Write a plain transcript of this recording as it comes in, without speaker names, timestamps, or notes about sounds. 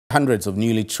Hundreds of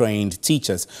newly trained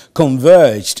teachers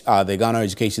converged at the Ghana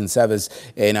Education Service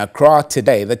in Accra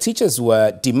today. The teachers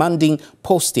were demanding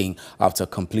posting after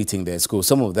completing their school.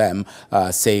 Some of them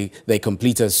say they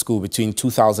completed school between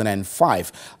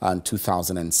 2005 and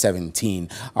 2017.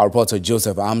 Our reporter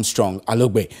Joseph Armstrong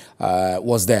Alogbe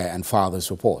was there and filed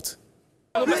this report.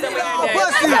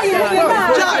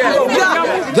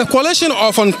 The coalition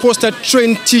of unposted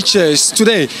trained teachers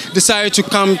today decided to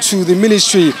come to the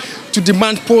ministry to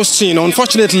demand posting.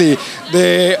 Unfortunately,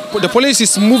 the police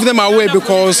has moved them away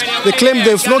because they claim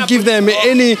they've not given them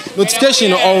any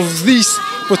notification of this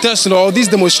protest or this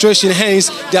demonstration. Hence,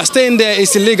 they are staying there.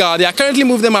 It's illegal. They are currently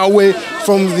moving them away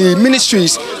from the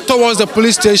ministries towards the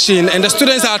police station, and the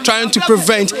students are trying to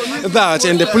prevent that.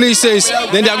 And the police says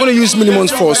then they are going to use minimum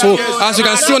force. So, as you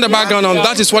can see on the background,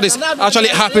 that is what is actually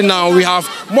happening now. We have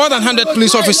more than 100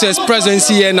 police officers present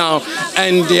here now,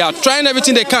 and they are trying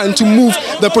everything they can to move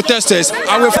the protesters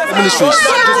away from the ministries.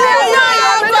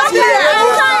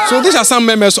 So these are some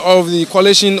members of the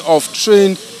coalition of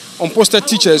trained unposted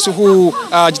teachers who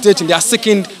are agitating. They are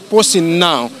seeking posting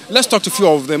now. Let's talk to a few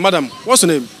of them. Madam, what's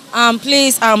your name?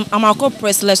 Please, I'm our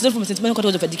co-president from the St.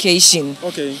 College of Education.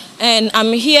 Okay. And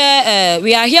I'm here,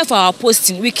 we are here for our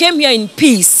posting. We came here in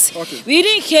peace. Okay. We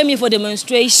didn't come here for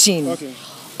demonstration. Okay.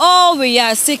 All we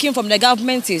are seeking from the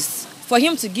government is for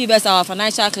him to give us our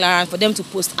financial clearance for them to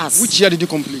post us. Which year did you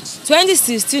complete?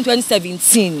 2016,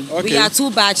 2017. Okay. We are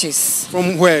 2 batches.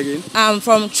 From where again?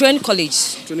 From Training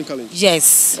College. Training College?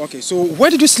 Yes. Okay, so where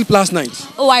did you sleep last night?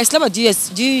 Oh, I slept at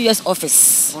GUS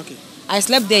office. Okay. I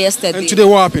slept there yesterday. And today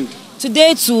what happened?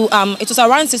 Today it was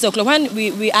around 6 o'clock when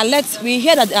we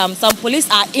hear that some police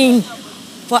are in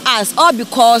for us, all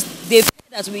because they feel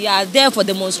that we are there for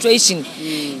demonstration.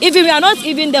 If we are not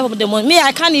even there for demonstration,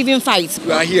 I can't even fight.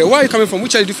 You are here. Where are you coming from?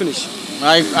 Which year did you finish?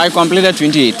 I completed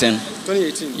 2018.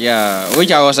 2018? Yeah,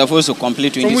 which I was supposed to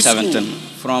complete 2017.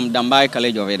 From Dambai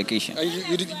College of Education. And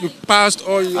you passed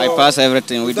all your... I passed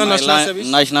everything with my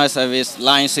national service,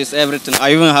 licenses, everything.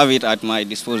 I even have it at my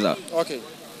disposal. Okay.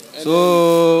 And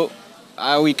so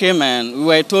we came and we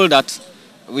were told that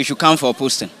we should come for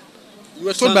posting. You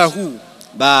were told by who?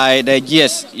 By the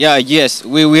GS. Yeah, GS.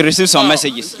 We received some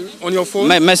messages. On your phone?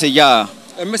 Message, yeah.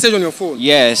 A message on your phone?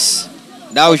 Yes.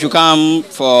 That we should come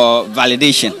for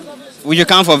validation. We should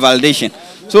come for validation.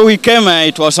 So we came and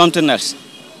it was something else.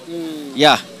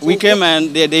 Yeah, we came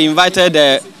and they invited,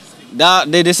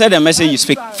 they said the message is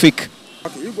fake.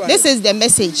 Okay, this is the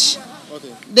message.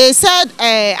 Okay. They said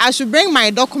I should bring my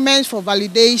documents for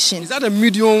validation. Is that a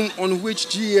medium on which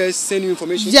GS send you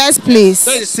information? Yes, please.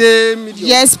 That is the same medium?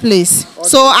 Yes, please. Okay.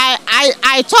 So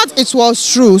I thought it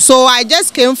was true. So I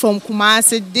just came from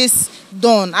Kumasi this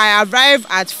dawn. I arrived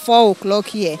at 4 o'clock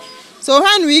here. So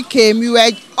when we came, we were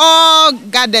all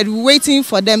gathered waiting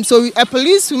for them. So a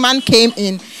policewoman came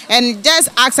in and just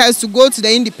asked us to go to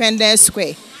the Independence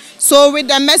Square. So with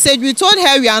the message, we told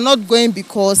her we are not going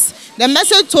because the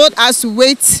message told us to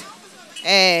wait,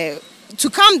 to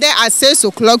come there at 6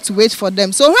 o'clock to wait for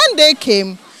them. So when they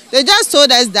came, they just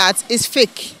told us that it's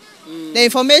fake. The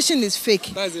information is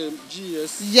fake. That's the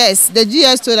GS? Yes, the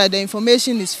GS told us the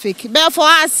information is fake. But for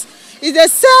us, it's the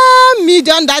same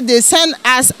medium that they send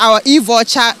us our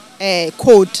e-voucher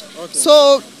code. Okay.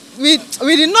 So we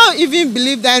did not even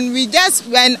believe them. We just,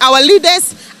 when our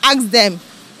leaders asked them,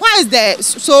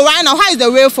 so right now, how is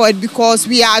the way forward? Because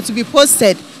we are to be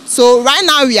posted. So right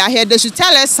now we are here. They should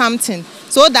tell us something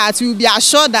so that we will be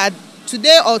assured that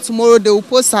today or tomorrow they will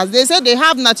post us. They said they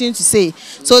have nothing to say.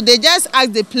 So they just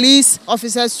asked the police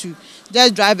officers to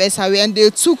just drive us away, and they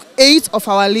took 8 of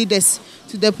our leaders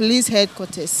to the police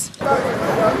headquarters.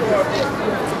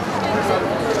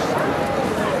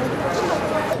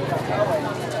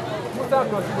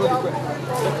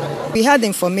 We had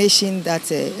information that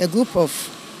a group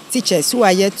of teachers who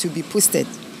are yet to be posted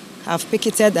have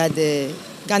picketed at the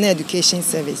Ghana Education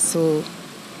Service. So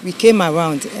we came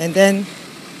around, and then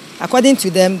according to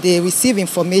them, they received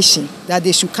information that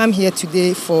they should come here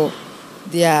today for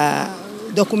their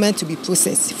document to be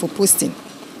processed for posting.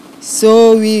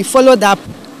 So we followed up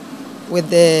with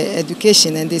the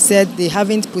education, and they said they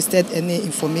haven't posted any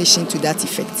information to that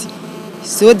effect.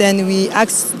 So then we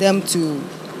asked them to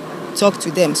talk to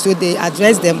them. So they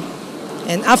addressed them,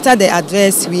 and after the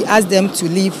address, we asked them to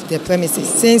leave the premises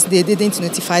since they didn't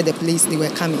notify the police they were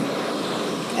coming.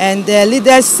 And the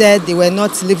leaders said they were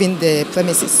not leaving the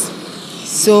premises.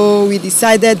 So we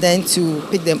decided then to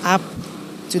pick them up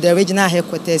to the regional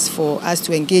headquarters for us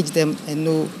to engage them and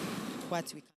know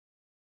what we can.